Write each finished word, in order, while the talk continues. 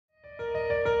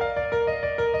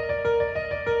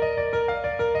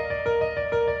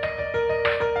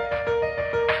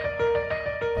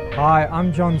Hi,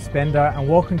 I'm John Spender and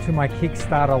welcome to my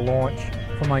Kickstarter launch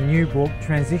for my new book,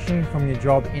 Transitioning from Your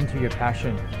Job into Your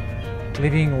Passion,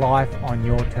 Living Life on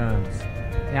Your Terms.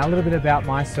 Now, a little bit about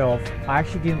myself. I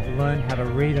actually didn't learn how to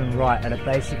read and write at a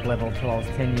basic level till I was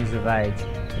 10 years of age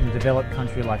in a developed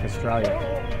country like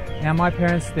Australia. Now, my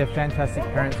parents, they're fantastic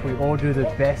parents. We all do the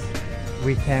best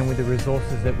we can with the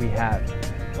resources that we have.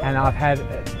 And I've had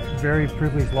a very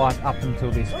privileged life up until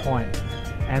this point.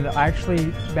 And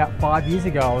actually, about 5 years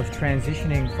ago, I was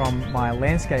transitioning from my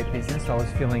landscape business. I was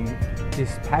feeling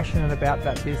dispassionate about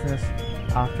that business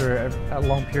after a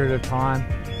long period of time.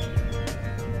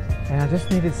 And I just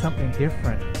needed something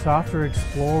different. So after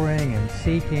exploring and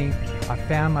seeking, I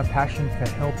found my passion for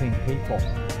helping people.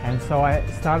 And so I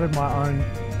started my own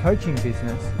coaching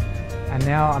business. And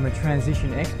now I'm a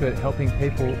transition expert helping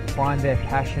people find their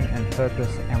passion and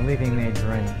purpose and living their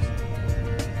dreams.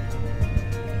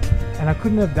 And I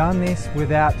couldn't have done this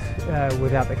without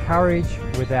the courage,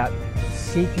 without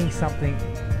seeking something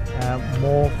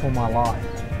more for my life.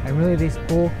 And really, this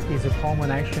book is a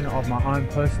culmination of my own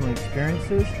personal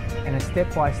experiences and a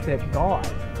step-by-step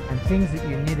guide and things that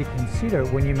you need to consider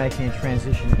when you're making a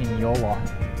transition in your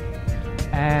life.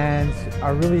 And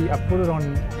I put it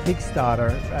on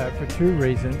Kickstarter for two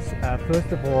reasons.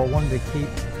 First of all, I wanted to keep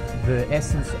the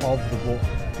essence of the book.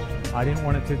 I didn't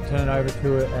want it to turn over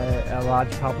to a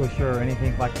large publisher or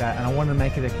anything like that, and I wanted to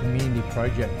make it a community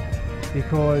project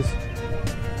because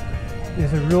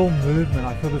there's a real movement.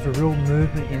 I feel there's a real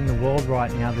movement in the world right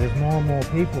now. There's more and more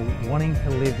people wanting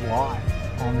to live life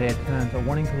on their terms, or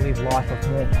wanting to live life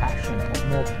of more passion, of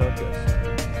more purpose,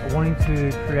 or wanting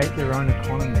to create their own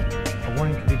economy, or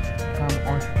wanting to become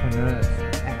entrepreneurs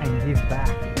and give back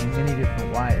in many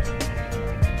different ways.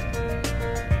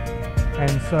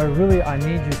 And so really, I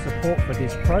need your support for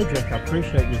this project. I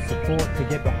appreciate your support to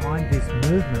get behind this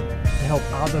movement to help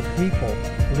other people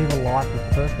live a life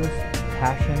of purpose,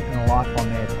 passion, and a life on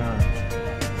their terms.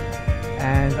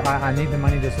 And I need the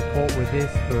money to support with this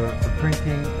for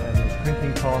printing,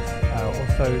 printing costs,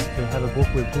 also to have a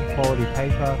book with good quality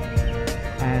paper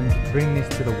and bring this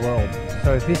to the world.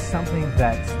 So if this is something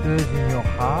that stirs in your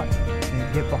heart,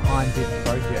 then get behind this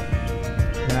project.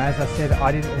 You know, as I said,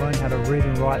 I didn't learn how to read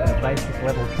and write at a basic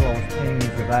level till I was 10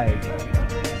 years of age.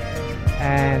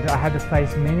 And I had to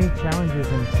face many challenges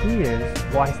and fears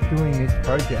whilst doing this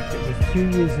project. It was 2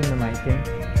 years in the making,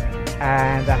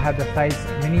 and I had to face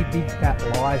many big fat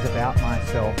lies about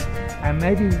myself. And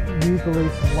maybe you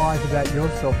believe some lies about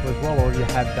yourself as well, or you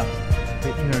have done.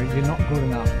 That, you know, you're not good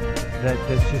enough, that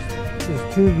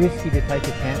it's too risky to take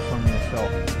a chance on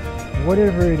yourself.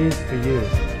 Whatever it is for you,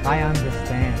 I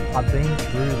understand. I've been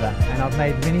through that, and I've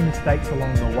made many mistakes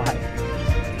along the way.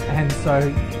 And so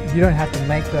you don't have to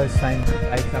make those same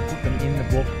mistakes. I put them in the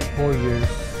book for you.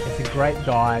 It's a great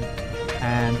guide,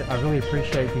 and I really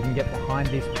appreciate if you can get behind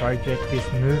this project,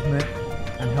 this movement,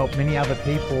 and help many other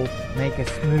people make a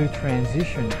smooth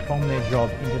transition from their job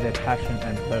into their passion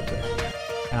and purpose.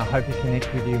 And I hope to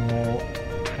connect with you more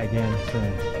again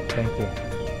soon. Thank you.